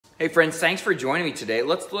Hey friends, thanks for joining me today.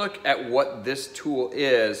 Let's look at what this tool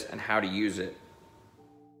is and how to use it.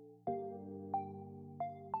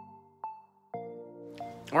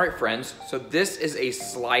 All right friends, so this is a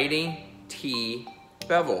sliding T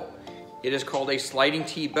bevel. It is called a sliding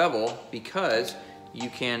T bevel because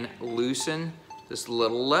you can loosen this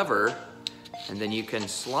little lever and then you can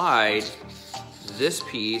slide this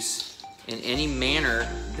piece in any manner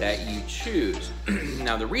that you choose.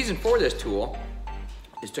 Now the reason for this tool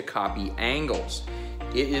is to copy angles.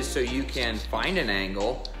 It is so you can find an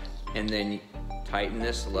angle and then tighten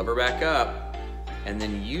this lever back up and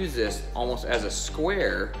then use this almost as a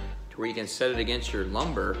square to where you can set it against your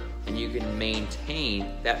lumber and you can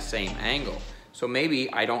maintain that same angle. So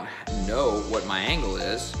maybe I don't know what my angle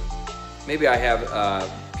is. Maybe I have a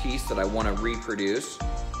piece that I want to reproduce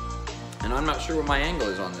and I'm not sure what my angle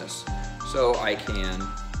is on this. So I can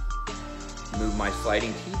move my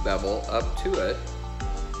sliding T bevel up to it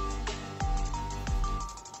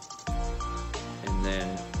and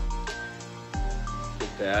then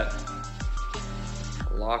get that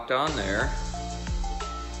locked on there.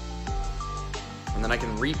 And then I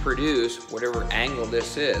can reproduce whatever angle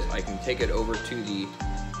this is. I can take it over to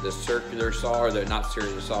the circular saw, or the not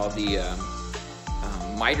circular saw, the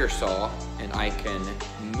miter saw, and I can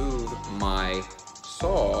move my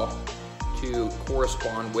saw to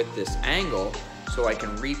correspond with this angle so I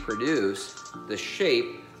can reproduce the shape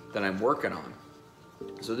that I'm working on.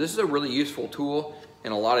 So this is a really useful tool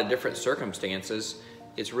in a lot of different circumstances.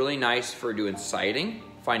 It's really nice for doing siding,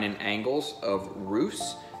 finding angles of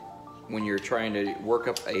roofs when you're trying to work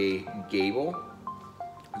up a gable.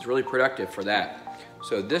 It's really productive for that.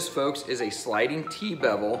 So this, folks, is a sliding T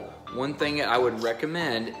bevel. One thing that I would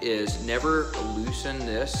recommend is never loosen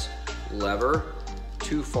this lever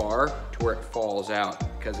too far to where it falls out,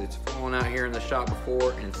 because it's fallen out here in the shop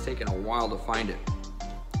before and it's taken a while to find it.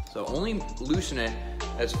 So only loosen it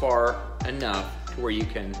as far enough to where you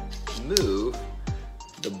can move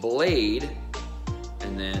the blade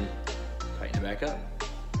and then tighten it back up.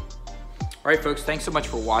 All right, folks, thanks so much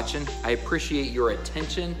for watching. I appreciate your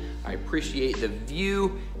attention. I appreciate the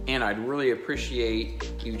view, and I'd really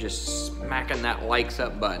appreciate you just smacking that likes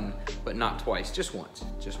up button, but not twice, just once,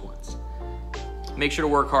 just once. Make sure to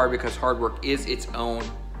work hard because hard work is its own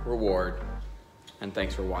reward. And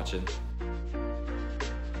thanks for watching.